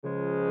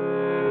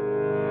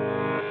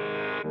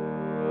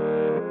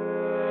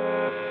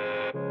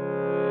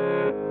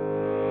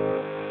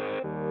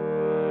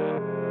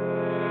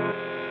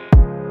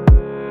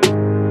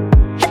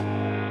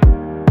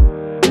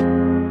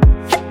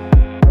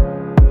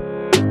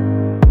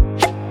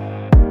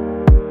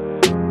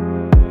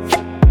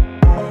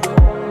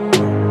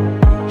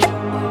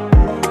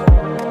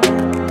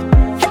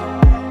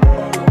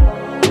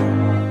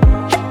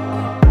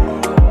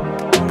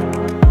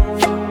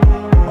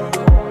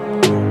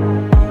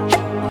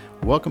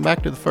welcome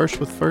back to the First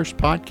with First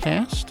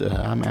podcast.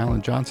 I'm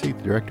Alan Johnsey,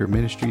 the Director of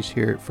Ministries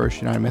here at First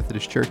United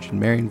Methodist Church in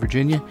Marion,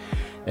 Virginia,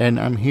 and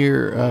I'm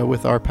here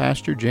with our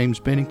pastor, James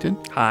Bennington.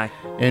 Hi.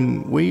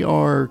 And we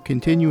are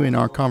continuing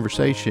our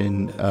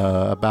conversation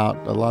about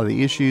a lot of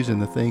the issues and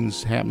the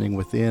things happening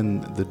within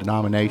the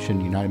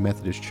denomination, United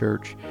Methodist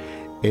Church,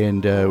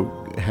 and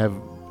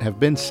have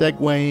been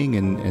segueing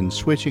and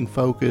switching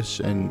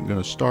focus and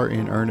going to start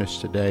in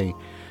earnest today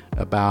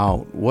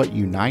about what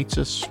unites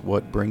us,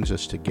 what brings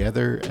us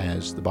together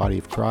as the body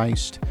of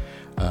Christ,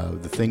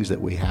 the things that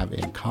we have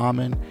in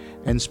common,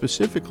 and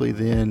specifically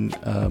then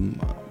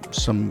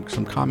some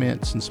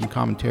comments and some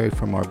commentary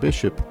from our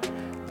bishop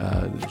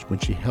when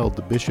she held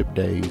the Bishop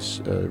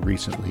Days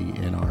recently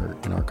in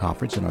our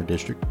conference in our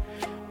district,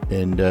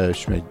 and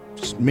she made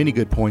many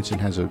good points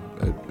and has a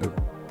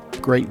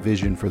great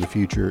vision for the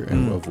future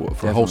and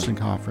for Holston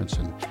Conference,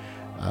 and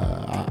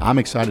I'm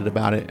excited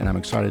about it, and I'm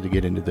excited to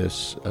get into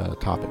this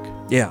topic.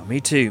 Yeah,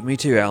 me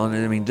too,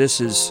 Alan. I mean, this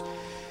is,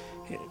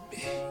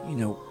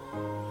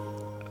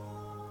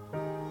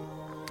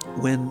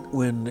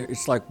 when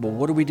it's like, well,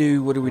 what do we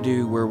do?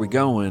 Where are we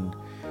going?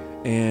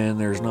 And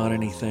there's not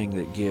anything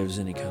that gives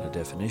any kind of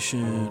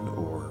definition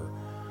or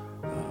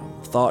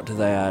thought to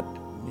that.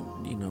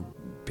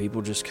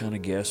 People just kind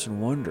of guess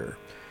and wonder,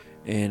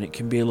 and it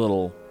can be a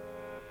little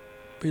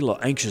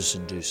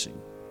anxious-inducing.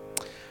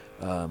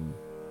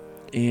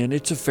 And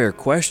it's a fair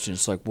question.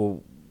 It's like,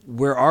 well,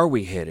 where are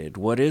we headed?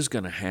 What is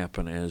going to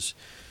happen as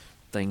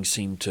things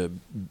seem to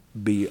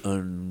be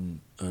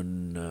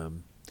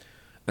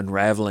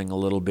unraveling a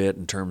little bit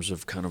in terms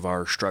of kind of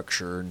our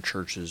structure, and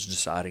churches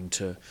deciding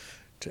to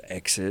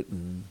exit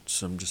and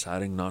some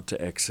deciding not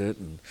to exit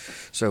and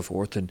so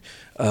forth. And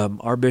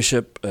our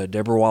bishop,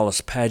 Deborah Wallace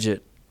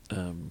Paget,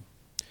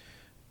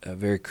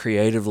 very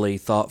creatively,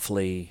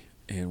 thoughtfully,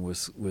 and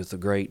with a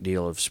great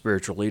deal of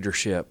spiritual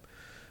leadership,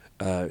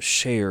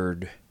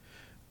 shared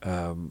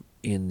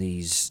in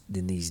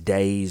these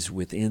days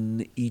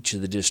within each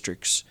of the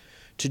districts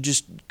to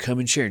just come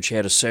and share. And she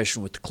had a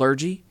session with the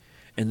clergy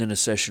and then a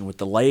session with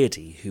the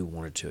laity who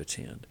wanted to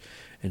attend.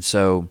 And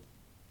so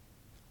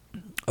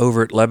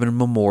over at Lebanon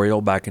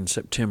Memorial back in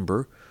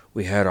September,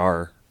 we had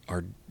our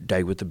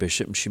day with the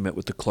bishop, and she met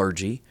with the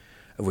clergy,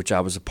 of which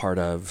I was a part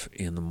of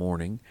in the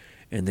morning.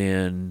 And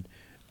then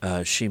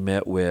she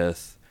met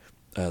with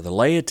the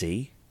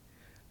laity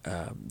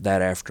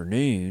that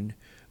afternoon,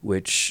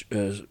 which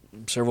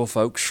several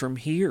folks from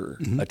here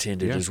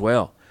attended as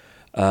well,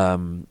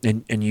 and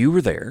you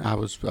were there. I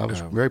was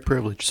very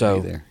privileged to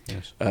be there.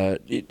 Yes,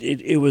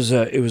 it was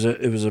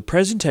a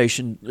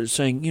presentation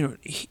saying,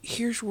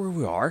 here's where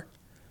we are,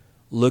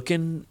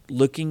 looking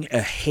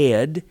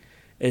ahead,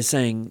 as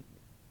saying,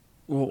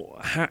 well,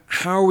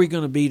 how are we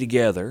going to be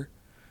together,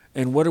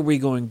 and what are we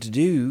going to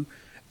do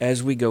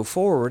as we go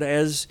forward,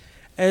 as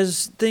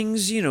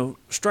things,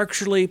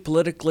 structurally,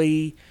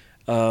 politically,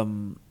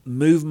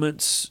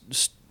 movements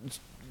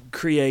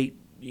create,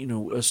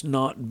 us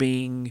not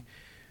being,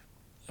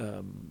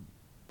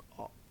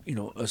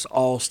 us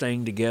all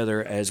staying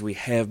together as we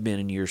have been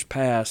in years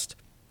past,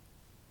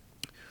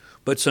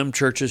 but some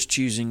churches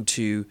choosing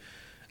to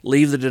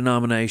leave the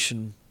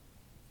denomination,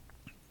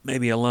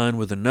 maybe align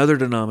with another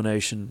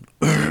denomination,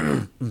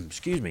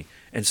 excuse me,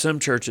 and some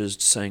churches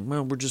saying,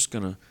 well, we're just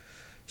going to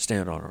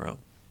stand on our own.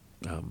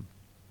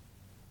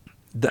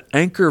 The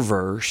anchor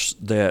verse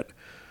that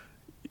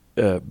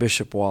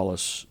Bishop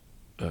Wallace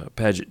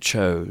Paget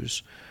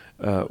chose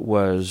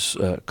was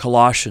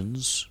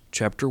Colossians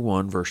chapter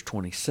 1, verse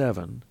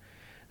 27.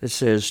 It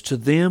says, "To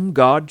them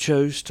God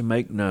chose to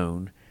make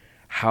known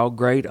how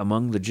great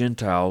among the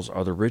Gentiles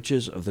are the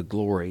riches of the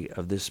glory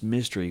of this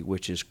mystery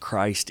which is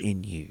Christ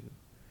in you,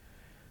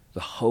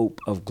 the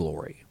hope of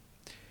glory."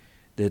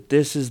 That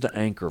this is the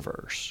anchor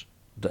verse,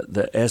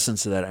 the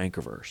essence of that anchor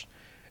verse.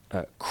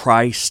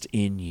 Christ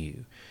in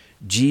you,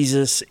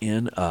 Jesus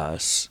in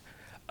us,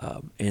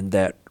 and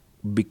that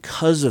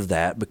because of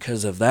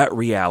that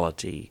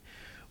reality,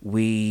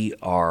 we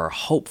are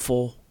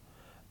hopeful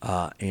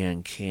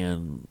and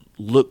can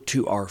look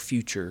to our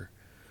future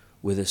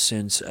with a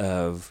sense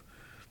of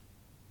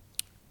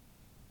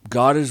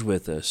God is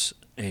with us,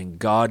 and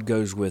God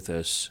goes with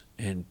us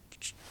and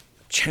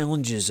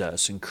challenges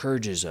us,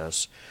 encourages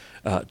us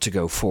to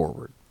go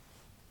forward.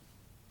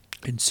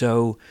 And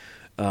so,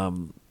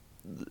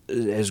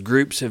 as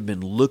groups have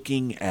been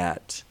looking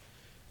at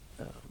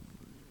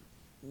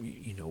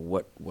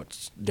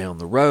what's down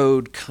the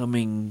road,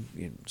 coming,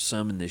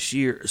 some in this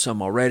year,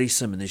 some already,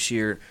 some in this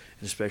year,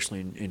 and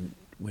especially in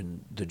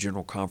when the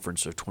General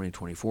Conference of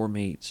 2024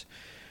 meets,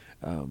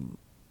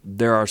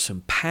 there are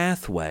some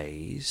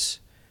pathways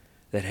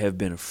that have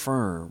been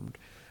affirmed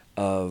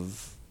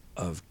of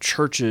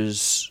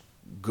churches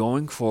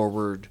going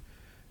forward,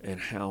 and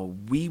how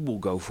we will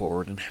go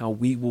forward, and how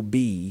we will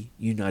be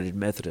United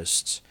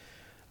Methodists,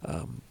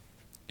 and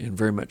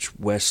very much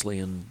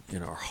Wesleyan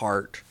in our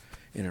heart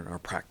and in our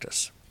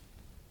practice.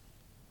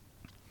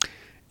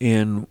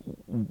 And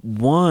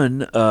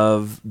one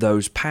of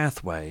those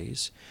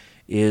pathways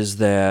is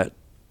that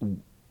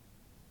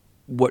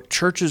what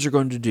churches are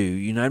going to do,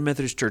 United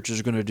Methodist churches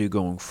are going to do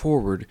going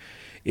forward,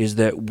 is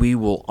that we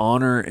will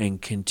honor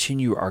and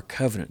continue our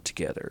covenant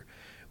together,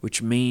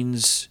 which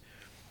means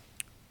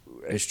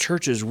as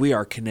churches we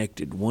are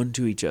connected one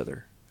to each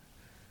other,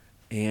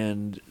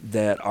 and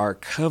that our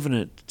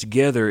covenant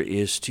together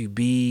is to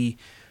be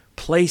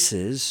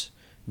places,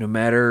 no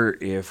matter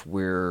if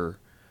we're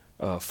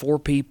 4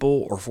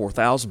 people or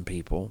 4,000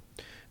 people,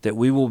 that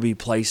we will be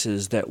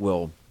places that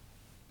will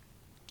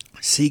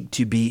seek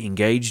to be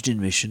engaged in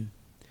mission.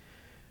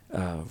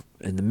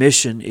 And the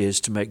mission is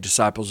to make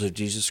disciples of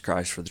Jesus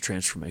Christ for the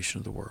transformation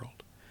of the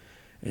world.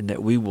 And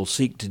that we will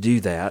seek to do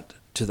that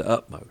to the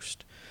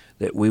utmost.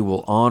 That we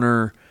will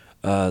honor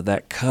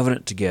that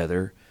covenant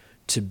together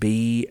to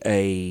be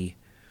a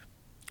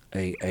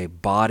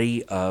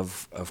body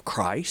of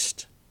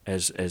Christ,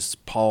 as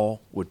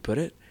Paul would put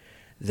it,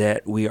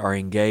 that we are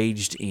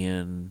engaged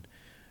in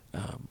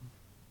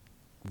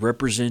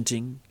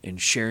representing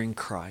and sharing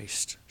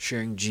Christ,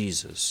 sharing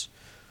Jesus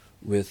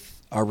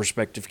with our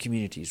respective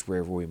communities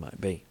wherever we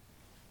might be.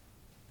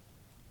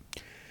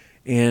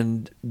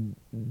 And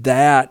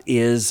that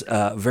is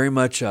very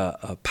much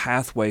a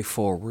pathway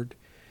forward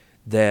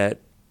that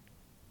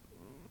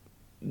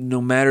no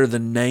matter the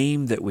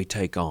name that we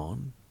take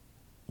on,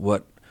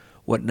 what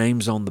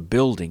name's on the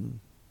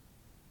building,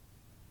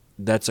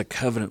 that's a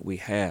covenant we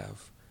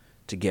have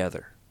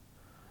together.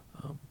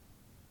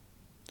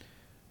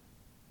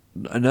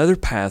 Another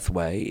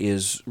pathway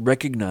is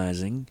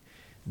recognizing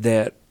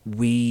that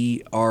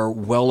we are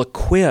well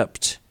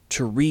equipped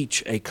to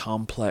reach a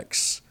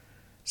complex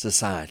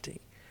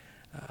society.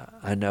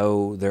 I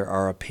know there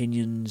are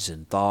opinions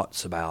and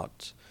thoughts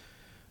about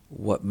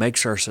what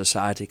makes our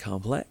society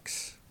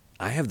complex.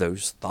 I have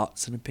those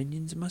thoughts and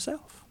opinions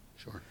myself.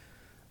 Sure.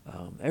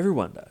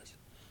 Everyone does.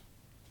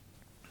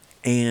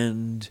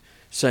 And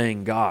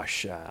saying,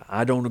 gosh,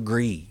 I don't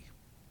agree.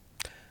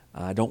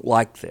 I don't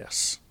like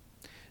this.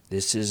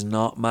 This is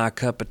not my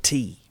cup of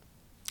tea.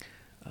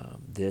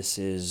 This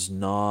is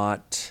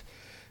not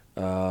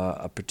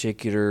a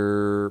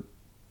particular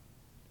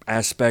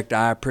aspect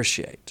I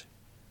appreciate.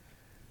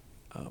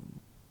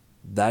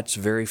 That's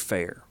very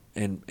fair.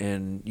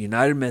 And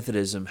United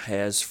Methodism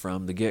has,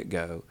 from the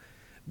get-go,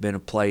 been a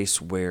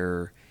place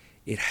where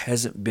it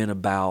hasn't been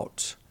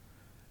about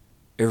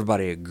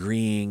everybody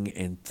agreeing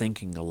and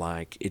thinking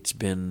alike. It's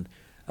been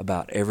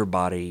about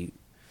everybody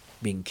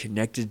being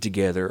connected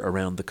together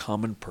around the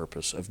common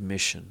purpose of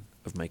mission,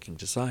 of making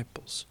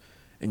disciples,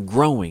 and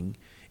growing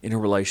in a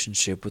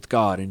relationship with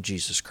God and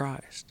Jesus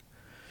Christ.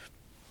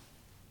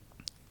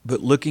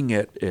 But looking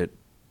at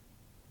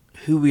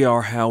who we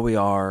are, how we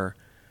are,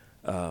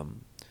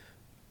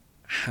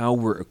 how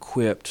we're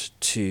equipped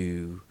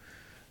to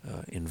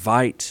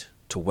invite,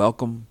 to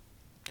welcome,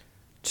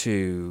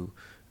 to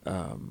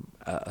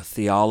a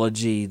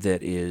theology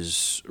that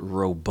is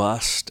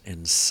robust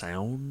and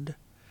sound,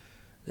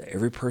 that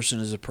every person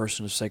is a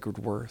person of sacred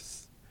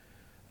worth.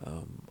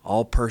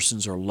 All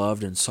persons are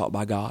loved and sought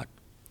by God.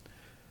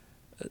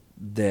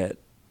 That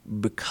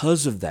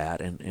because of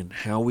that and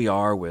how we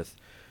are with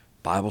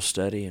Bible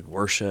study and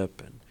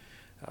worship, and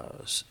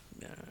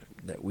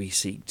that we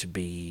seek to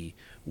be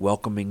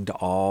welcoming to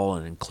all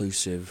and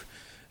inclusive,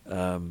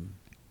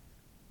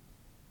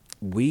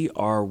 we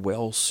are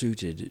well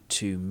suited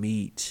to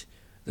meet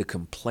the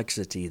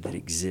complexity that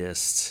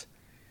exists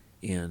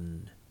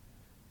in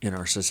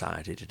our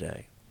society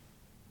today.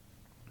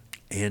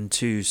 And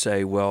to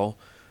say, well,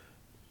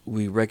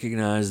 we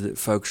recognize that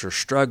folks are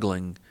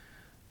struggling.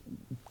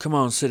 Come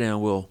on, sit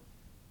down.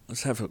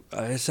 Let's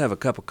have a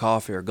cup of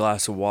coffee or a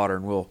glass of water,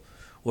 and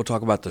we'll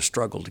talk about the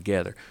struggle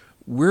together.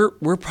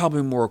 We're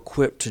probably more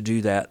equipped to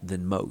do that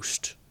than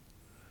most,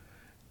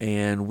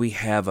 and we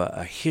have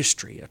a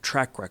history, a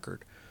track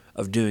record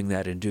of doing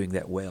that and doing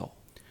that well.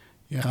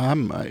 Yeah,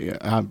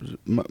 I'm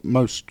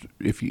most.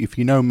 If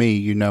you know me,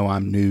 you know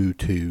I'm new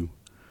to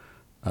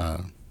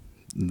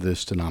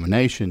this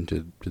denomination.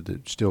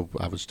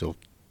 I would still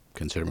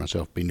consider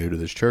myself be new to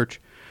this church.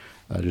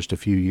 Just a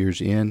few years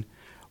in,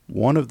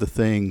 one of the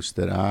things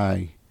that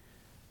I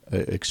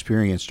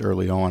experienced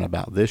early on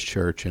about this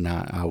church, and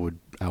I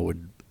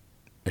would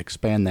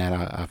expand that,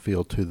 I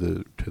feel, to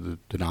the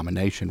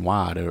denomination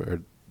wide,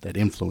 or that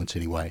influence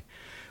anyway,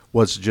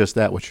 was just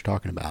that what you're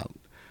talking about: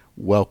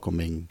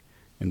 welcoming,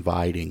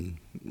 inviting,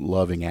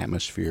 loving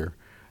atmosphere.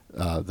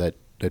 That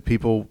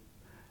people,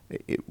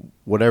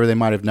 whatever they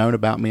might have known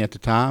about me at the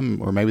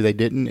time, or maybe they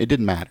didn't, it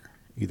didn't matter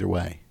either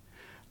way.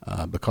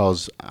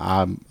 Because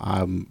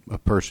I'm a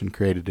person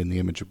created in the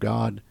image of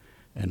God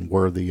and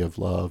worthy of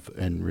love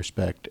and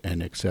respect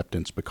and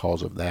acceptance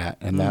because of that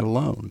and that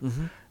alone.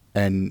 Mm-hmm.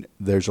 And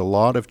there's a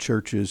lot of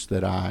churches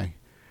that I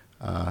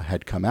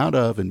had come out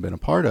of and been a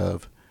part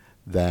of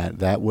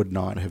that would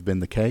not have been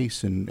the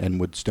case and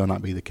would still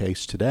not be the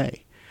case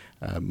today.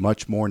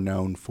 Much more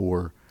known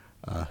for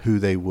who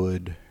they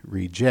would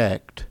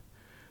reject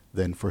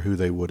than for who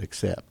they would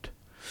accept.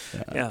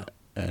 Yeah.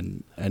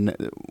 And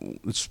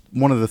it's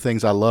one of the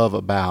things I love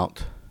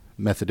about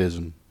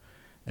Methodism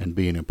and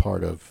being a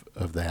part of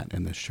that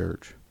in this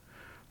church.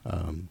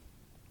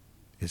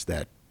 is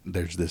that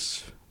there's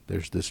this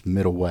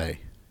middle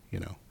way.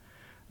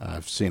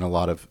 I've seen a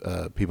lot of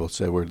people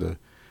say we're the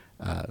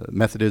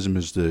Methodism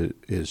is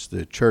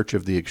the church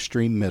of the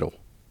extreme middle,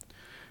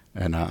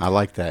 and I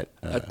like that.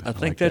 I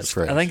think that's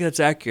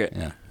accurate.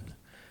 Yeah.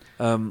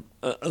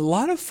 A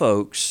lot of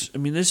folks. I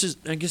mean,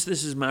 I guess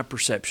this is my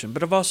perception,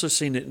 but I've also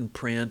seen it in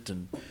print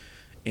and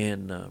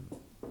on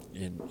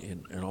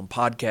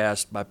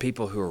podcasts by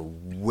people who are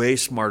way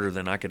smarter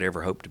than I could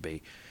ever hope to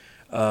be.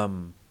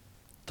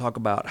 Talk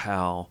about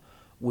how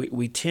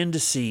we tend to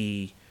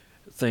see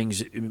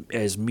things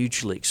as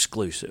mutually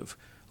exclusive.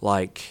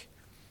 Like,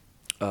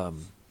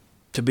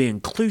 to be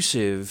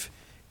inclusive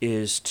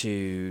is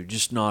to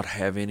just not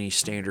have any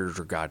standards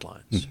or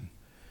guidelines. Mm-hmm.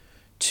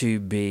 To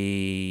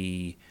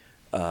be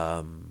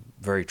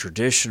very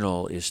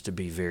traditional is to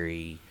be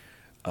very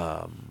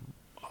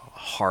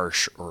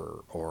harsh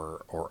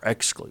or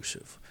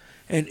exclusive,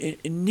 and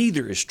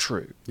neither is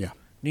true. Yeah,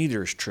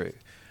 neither is true.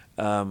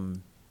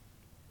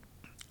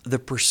 The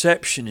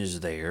perception is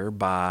there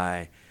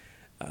by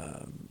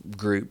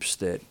groups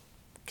that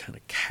kind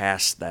of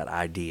cast that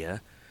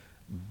idea,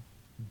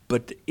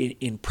 but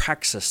in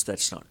praxis,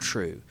 that's not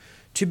true.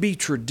 To be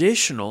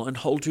traditional and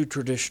hold to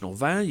traditional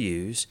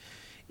values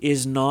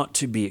is not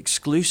to be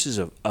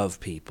exclusive of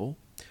people.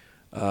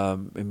 A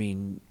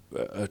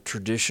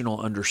traditional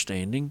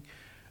understanding,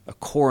 a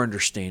core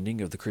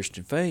understanding of the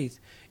Christian faith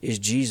is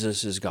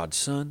Jesus is God's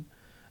Son,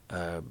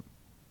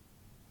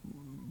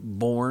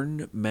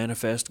 born,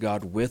 manifest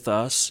God with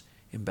us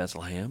in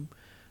Bethlehem,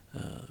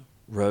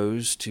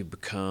 rose to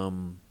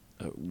become,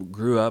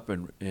 grew up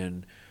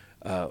and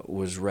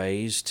was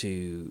raised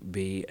to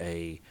be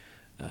a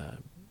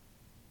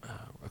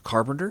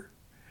carpenter,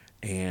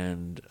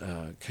 and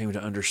came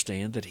to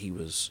understand that he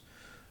was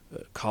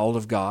called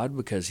of God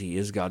because he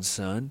is God's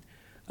Son,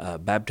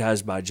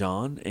 baptized by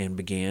John, and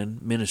began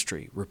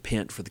ministry.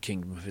 Repent, for the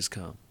kingdom has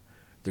come.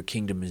 The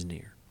kingdom is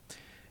near.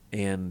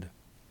 And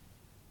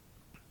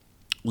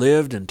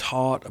lived and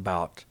taught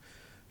about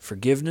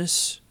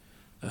forgiveness,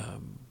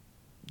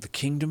 the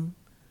kingdom,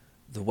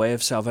 the way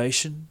of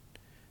salvation,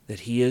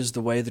 that he is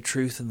the way, the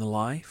truth, and the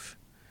life.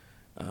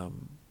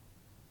 And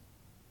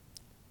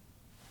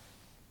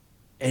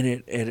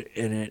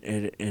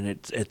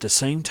at the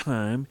same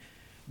time,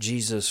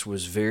 Jesus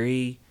was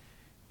very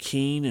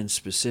keen and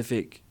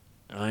specific.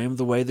 I am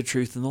the way, the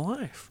truth, and the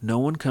life. No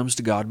one comes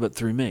to God but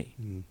through me.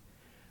 Mm.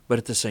 But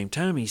at the same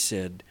time, he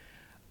said,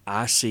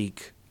 I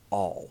seek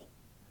all.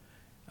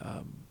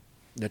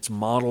 That's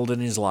modeled in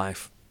his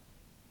life.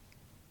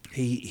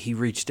 He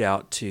reached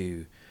out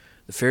to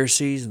the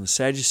Pharisees and the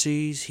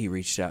Sadducees. He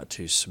reached out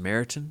to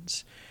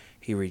Samaritans.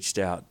 He reached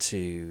out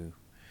to,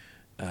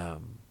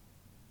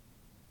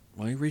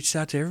 he reached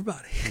out to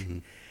everybody. Mm-hmm.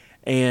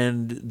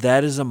 And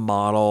that is a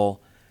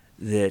model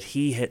that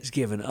he has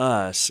given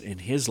us in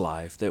his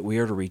life, that we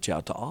are to reach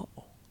out to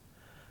all.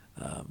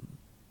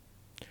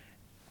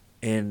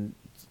 And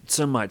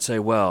some might say,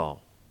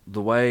 well,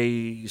 the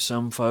way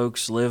some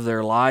folks live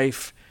their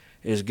life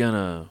is going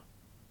to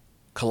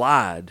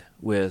collide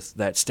with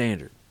that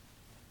standard.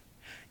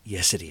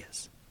 Yes, it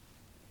is.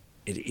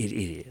 It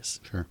is.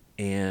 Sure.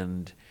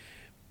 And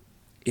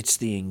it's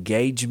the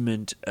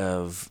engagement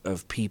of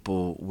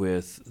people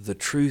with the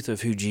truth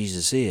of who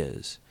Jesus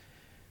is.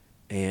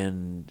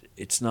 And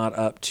it's not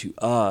up to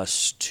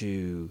us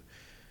to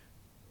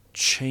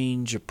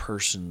change a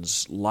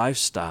person's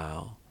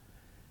lifestyle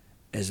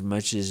as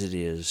much as it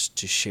is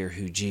to share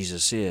who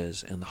Jesus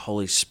is, and the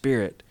Holy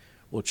Spirit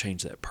will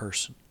change that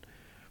person.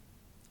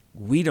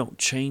 We don't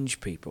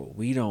change people.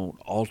 We don't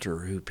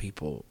alter who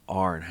people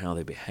are and how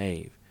they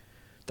behave.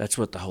 That's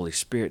what the Holy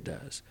Spirit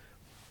does.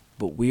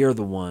 But we are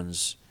the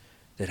ones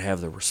that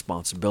have the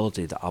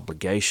responsibility, the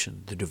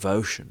obligation, the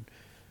devotion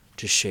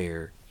to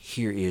share,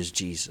 here is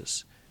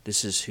Jesus.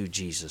 This is who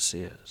Jesus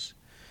is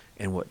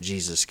and what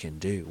Jesus can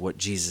do, what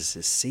Jesus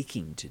is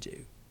seeking to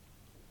do.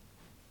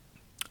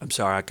 I'm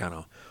sorry, I kind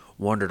of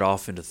wandered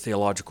off into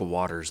theological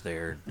waters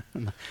there.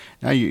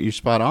 No, you're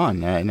spot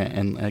on,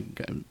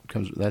 and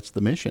that's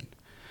the mission.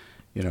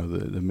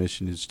 The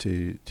mission is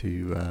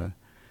to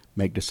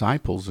make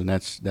disciples, and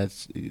that's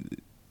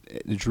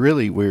it's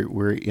really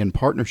we're in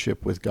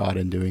partnership with God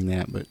in doing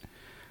that. But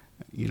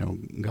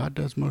God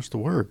does most of the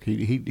work.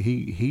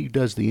 He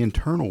does the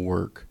internal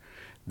work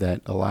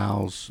that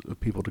allows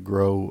people to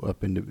grow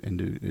up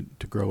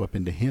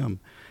into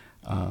Him,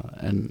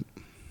 and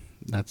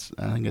I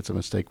think that's a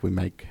mistake we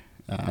make.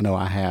 I know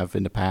I have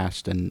in the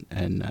past, and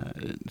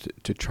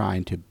to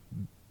trying to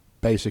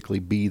basically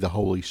be the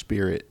Holy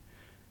Spirit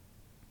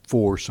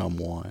for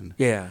someone.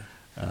 Yeah.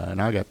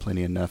 And I got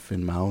plenty enough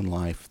in my own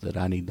life that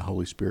I need the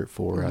Holy Spirit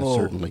for. I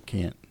certainly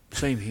can't.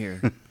 Same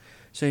here.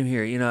 Same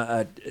here.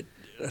 I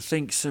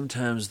think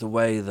sometimes the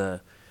way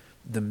the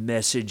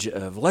message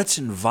of let's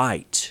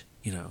invite,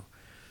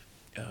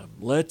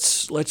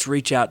 let's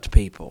reach out to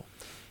people,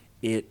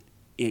 it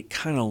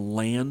kind of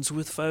lands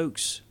with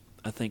folks.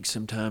 I think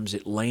sometimes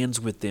it lands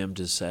with them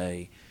to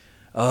say,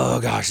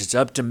 oh gosh, it's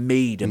up to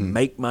me to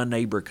make my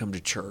neighbor come to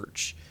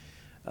church.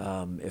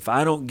 If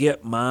I don't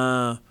get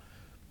my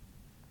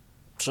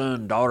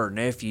son, daughter,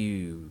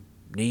 nephew,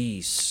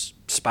 niece,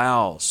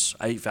 spouse,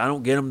 if I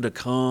don't get them to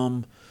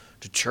come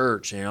to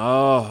church, and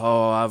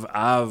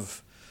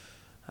I've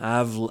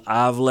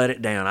let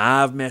it down,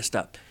 I've messed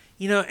up,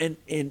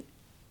 and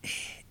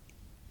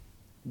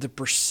the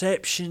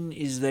perception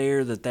is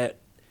there that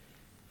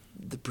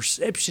the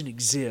perception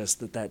exists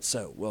that that's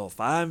so. Well, if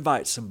I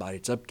invite somebody,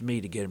 it's up to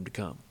me to get them to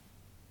come.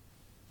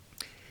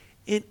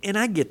 And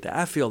I get that.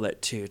 I feel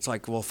that too. It's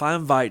like, well, if I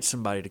invite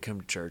somebody to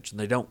come to church and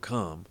they don't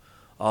come,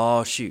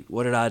 oh shoot,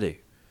 what did I do?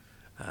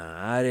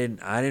 I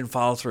didn't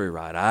follow through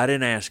right. I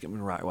didn't ask them in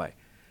the right way.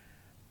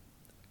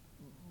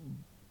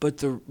 But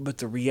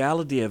the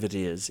reality of it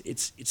is,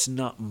 it's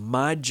not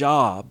my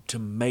job to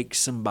make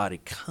somebody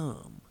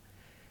come.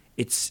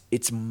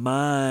 It's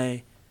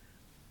my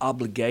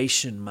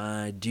obligation,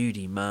 my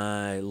duty,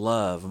 my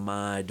love,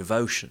 my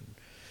devotion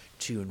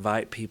to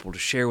invite people to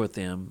share with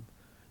them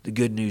the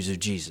good news of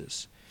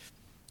Jesus.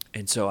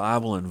 And so I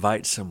will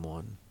invite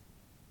someone,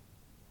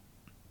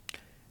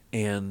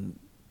 and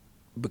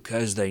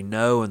because they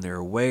know and they're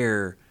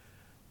aware,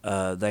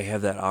 they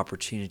have that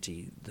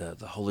opportunity. The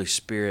Holy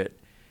Spirit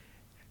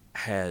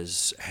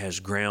has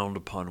ground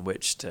upon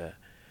which to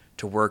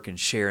work and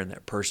share in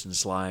that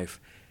person's life.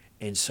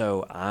 And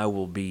so I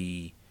will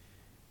be,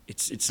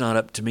 it's not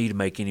up to me to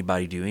make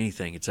anybody do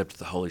anything. It's up to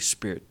the Holy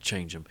Spirit to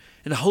change them.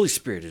 And the Holy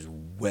Spirit is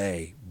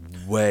way,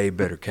 way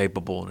better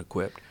capable and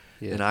equipped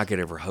than I could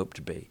ever hope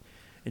to be.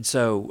 And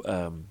so,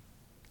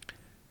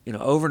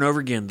 over and over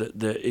again,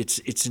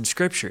 it's in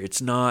Scripture. It's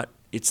not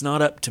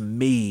up to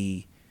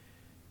me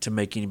to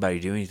make anybody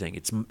do anything.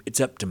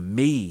 It's up to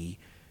me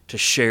to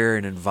share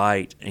and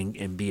invite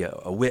and be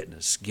a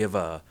witness, give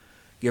a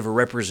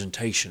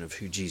representation of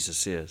who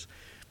Jesus is.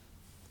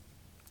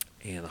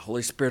 And the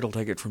Holy Spirit will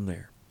take it from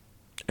there.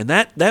 And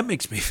that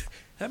makes me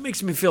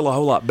feel a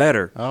whole lot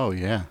better. Oh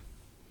yeah.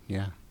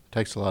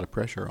 Takes a lot of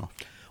pressure off.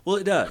 Well,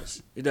 it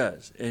does,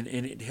 and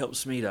it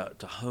helps me to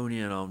hone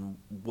in on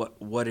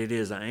what it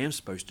is I am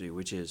supposed to do,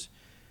 which is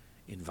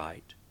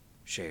invite,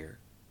 share,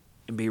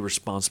 and be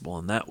responsible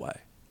in that way.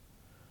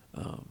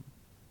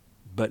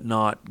 But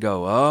not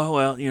go, oh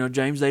well,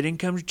 James, they didn't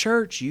come to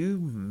church, you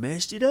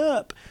messed it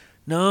up.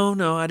 No,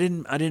 I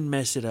didn't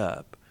mess it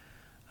up.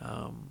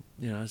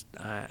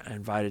 I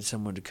invited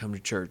someone to come to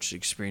church to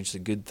experience the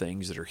good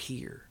things that are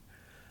here,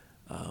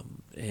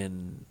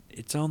 and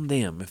it's on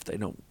them if they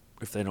don't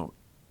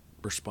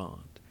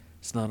respond.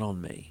 It's not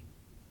on me.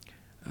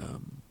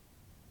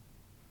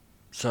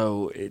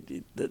 So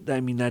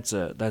that's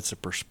a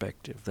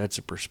perspective. That's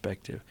a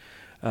perspective,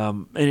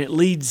 and it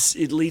leads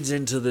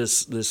into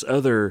this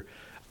other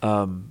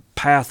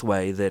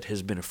pathway that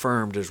has been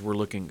affirmed as we're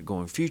looking at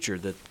going future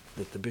that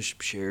the bishop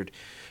shared.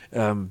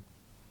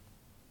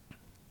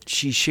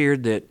 She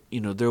shared that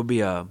there'll be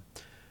a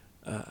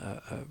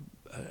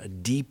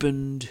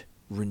deepened,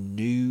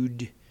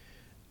 renewed,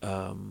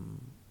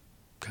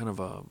 kind of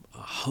a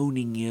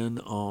honing in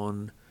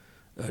on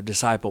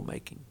disciple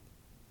making.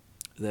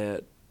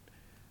 That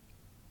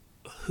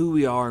who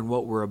we are and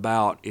what we're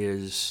about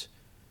is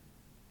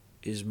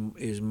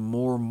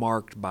more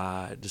marked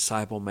by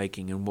disciple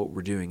making and what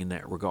we're doing in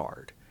that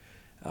regard.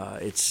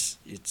 It's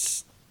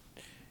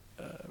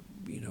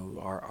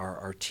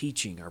our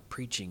teaching, our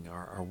preaching,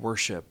 our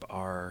worship,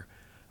 our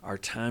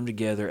time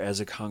together as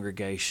a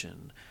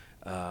congregation,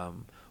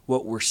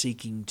 what we're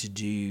seeking to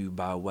do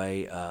by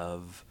way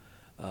of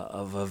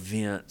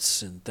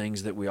events and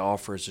things that we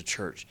offer as a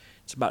church.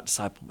 It's about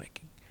disciple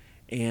making.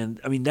 And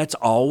that's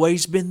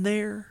always been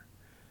there.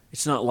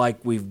 It's not like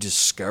we've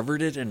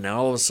discovered it and now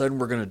all of a sudden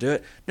we're going to do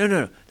it.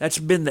 No. That's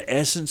been the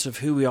essence of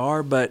who we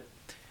are. But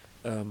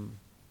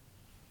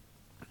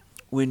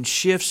when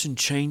shifts and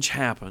change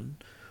happen,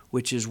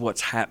 which is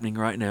what's happening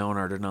right now in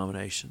our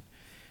denomination,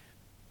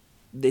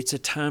 it's a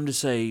time to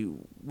say,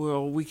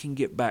 well, we can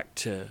get back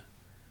to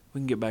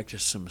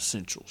some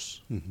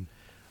essentials. Mm-hmm.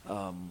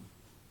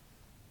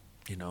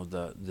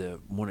 The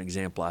one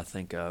example I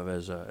think of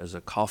as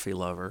a coffee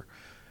lover,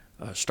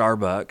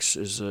 Starbucks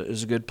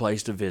is a good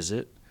place to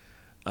visit.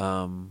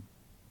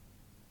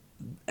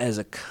 As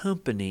a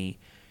company,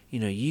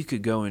 you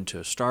could go into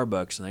a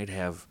Starbucks and they'd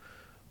have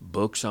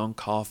books on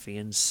coffee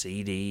and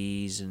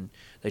CDs, and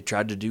they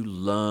tried to do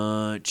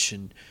lunch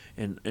and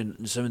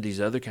some of these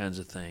other kinds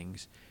of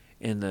things.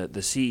 And the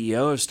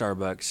CEO of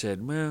Starbucks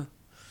said, well,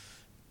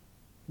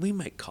 we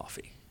make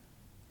coffee.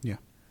 Yeah.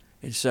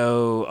 And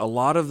so a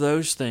lot of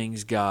those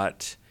things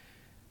got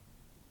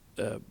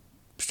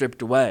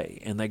stripped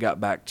away, and they got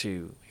back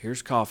to,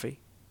 here's coffee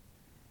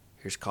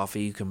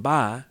you can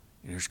buy,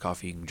 and here's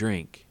coffee you can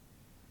drink.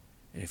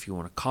 And if you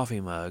want a coffee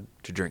mug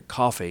to drink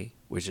coffee,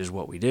 which is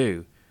what we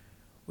do,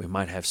 we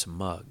might have some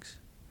mugs.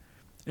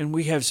 And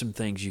we have some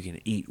things you can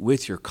eat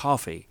with your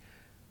coffee,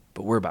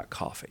 but we're about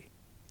coffee.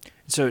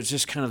 And so it's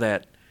just kind of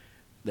that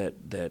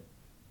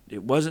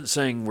it wasn't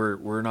saying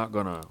we're not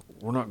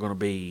gonna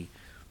be.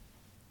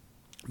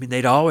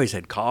 They'd always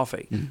had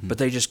coffee, mm-hmm. but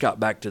they just got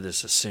back to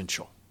this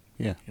essential.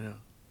 Yeah.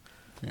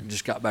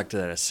 Just got back to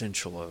that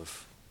essential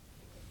of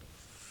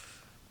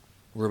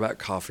we're about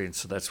coffee, and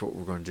so that's what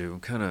we're going to do.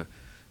 And kind of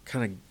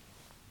kind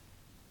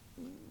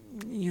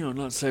of,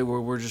 not say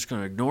we're just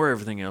going to ignore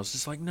everything else.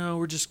 It's like, no,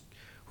 we're just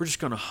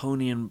going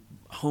to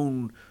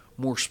hone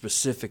more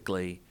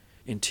specifically,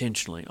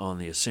 intentionally on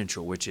the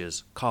essential, which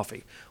is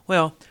coffee.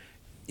 Well,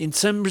 in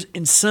some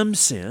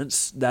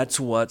sense, that's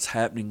what's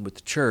happening with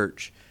the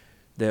church.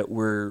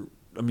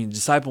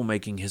 Disciple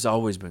making has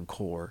always been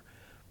core,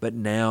 but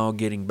now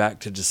getting back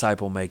to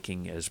disciple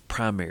making as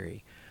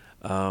primary,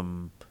 a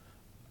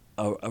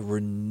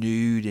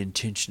renewed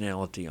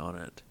intentionality on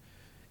it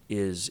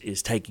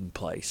is taking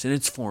place, and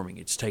it's forming,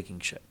 it's taking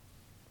shape.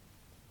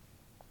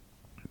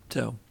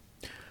 So,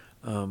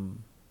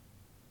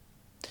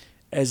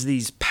 as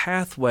these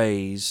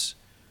pathways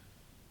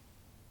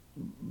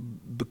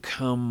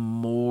become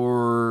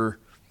more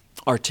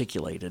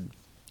articulated,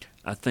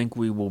 I think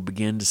we will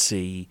begin to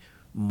see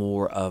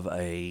more of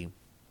a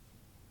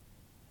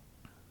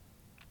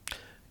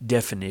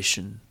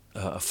definition,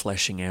 a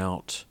fleshing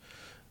out,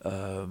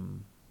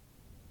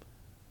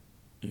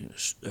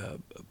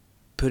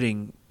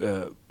 putting.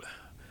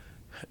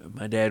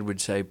 My dad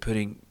would say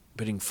putting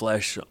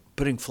flesh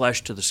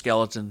to the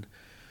skeleton,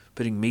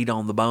 putting meat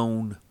on the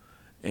bone,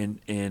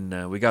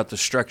 and we got the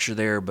structure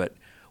there, but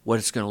what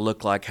it's going to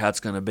look like, how it's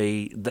going to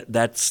be,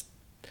 that's,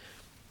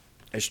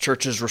 as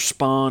churches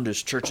respond,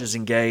 as churches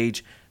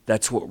engage,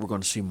 that's what we're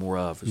going to see more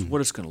of, is what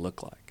it's going to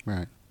look like.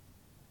 Right.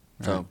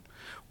 So,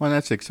 well,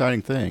 that's the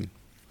exciting thing.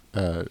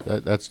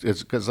 That's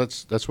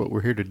what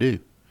we're here to do.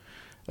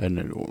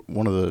 And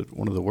one of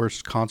the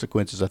worst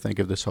consequences, I think,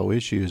 of this whole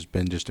issue has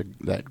been just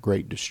that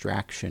great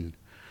distraction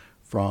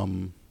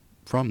from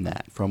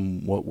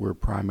what we're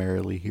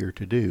primarily here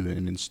to do,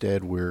 and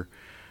instead we're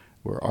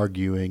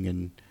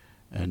arguing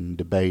and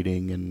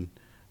debating and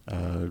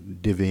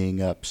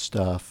divvying up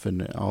stuff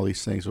and all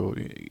these things. Well,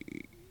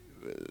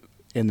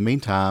 in the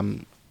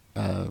meantime,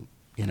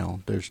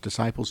 there's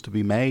disciples to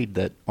be made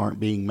that aren't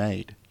being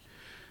made,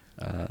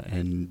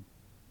 and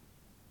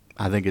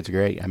I think it's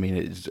great. I mean,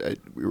 it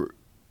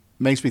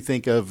makes me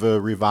think of a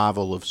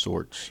revival of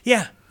sorts.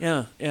 Yeah,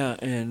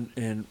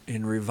 and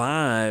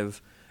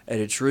revive at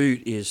its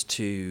root is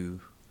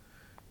to,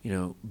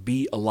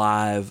 be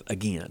alive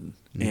again,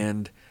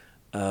 and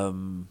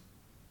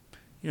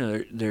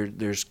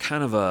there's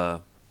kind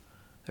of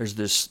there's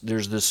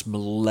this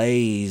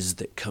malaise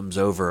that comes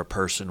over a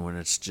person when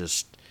it's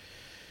just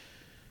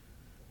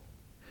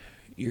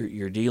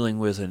you're dealing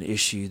with an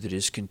issue that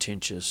is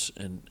contentious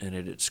and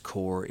at its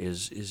core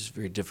is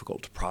very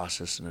difficult to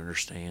process and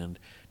understand,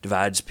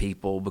 divides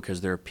people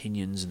because their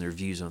opinions and their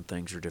views on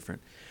things are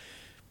different.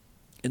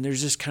 And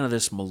there's just kind of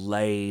this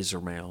malaise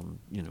around,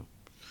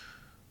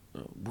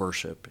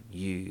 worship and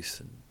youth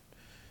and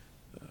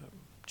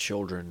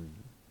children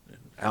and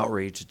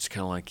outreach. It's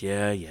kind of like,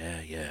 yeah.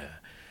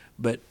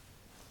 But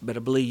I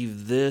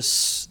believe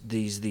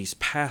these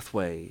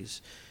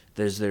pathways,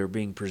 as they're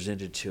being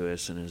presented to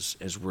us and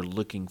as we're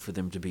looking for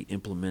them to be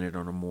implemented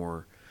on a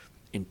more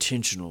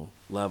intentional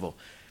level,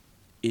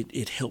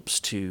 it helps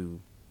to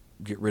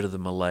get rid of the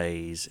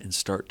malaise and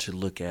start to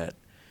look at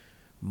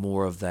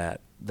more of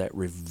that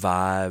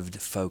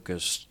revived,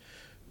 focused,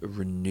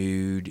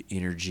 renewed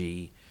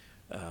energy,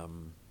 a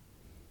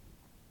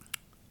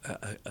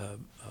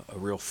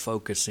real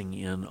focusing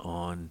in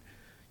on,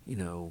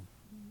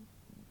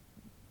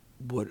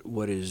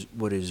 what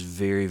is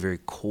very, very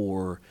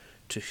core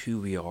to who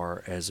we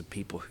are as a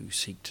people who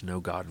seek to know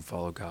God and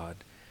follow God.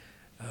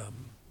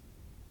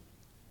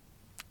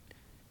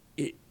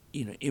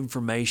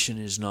 Information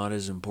is not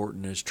as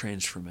important as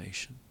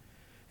transformation.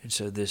 And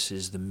so this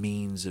is the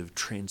means of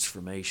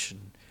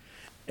transformation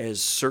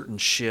as certain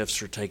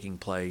shifts are taking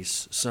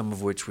place, some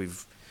of which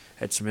we've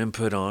had some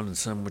input on and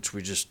some which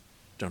we just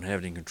don't have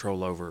any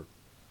control over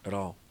at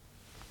all.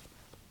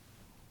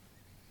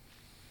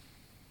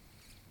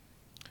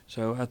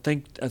 So I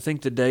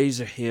think the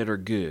days ahead are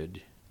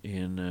good,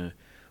 and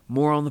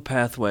more on the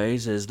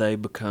pathways as they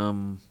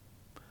become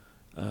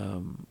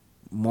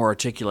more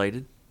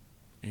articulated,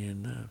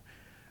 and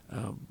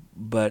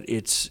but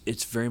it's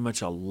very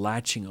much a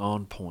latching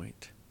on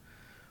point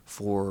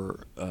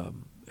for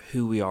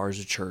who we are as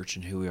a church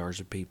and who we are as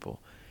a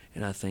people,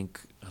 and I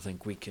think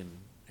we can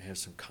have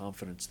some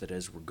confidence that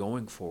as we're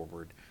going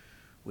forward,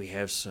 we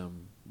have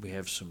some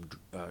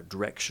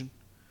direction,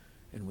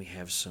 and we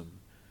have some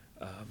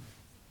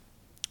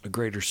a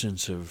greater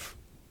sense of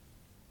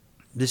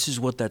this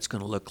is what that's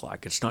going to look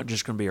like. It's not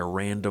just going to be a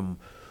random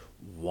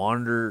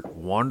wander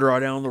right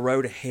down the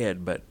road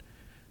ahead, but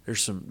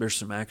there's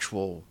some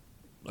actual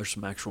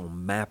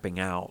mapping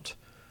out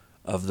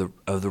of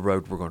the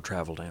road we're going to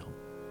travel down.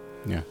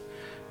 Yeah,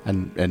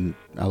 and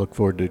I look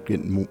forward to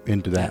getting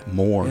into that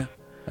more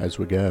as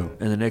we go.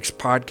 And the next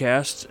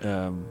podcast,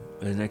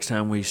 the next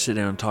time we sit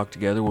down and talk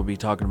together, we'll be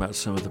talking about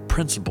some of the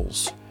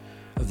principles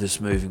of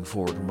this moving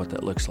forward and what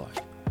that looks like.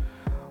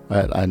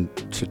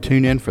 So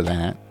tune in for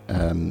that,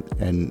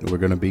 and we're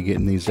going to be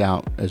getting these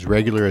out as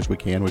regular as we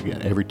can. We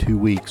get every 2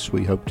 weeks,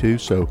 we hope to.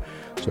 So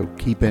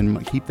keep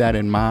that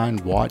in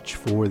mind. Watch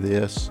for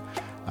this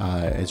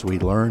as we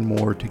learn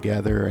more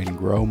together and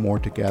grow more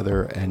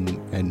together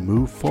and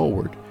move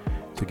forward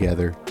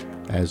together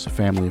as a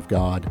family of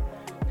God,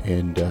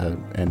 and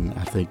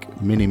I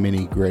think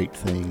many great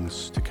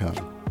things to come.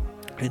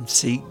 And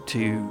seek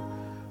to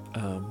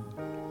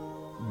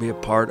be a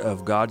part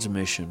of God's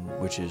mission,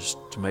 which is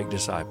to make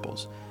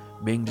disciples.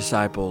 Being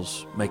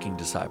disciples, making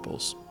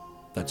disciples.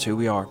 That's who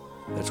we are.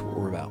 That's what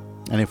we're about.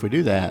 And if we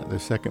do that, the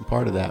second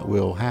part of that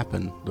will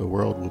happen. The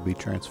world will be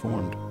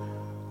transformed.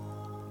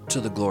 To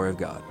the glory of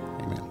God.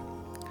 Amen.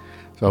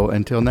 So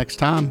until next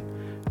time,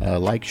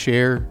 like,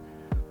 share,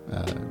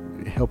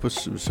 help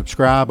us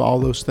subscribe, all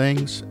those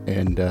things,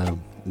 and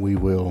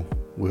we'll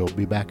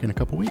be back in a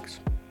couple weeks.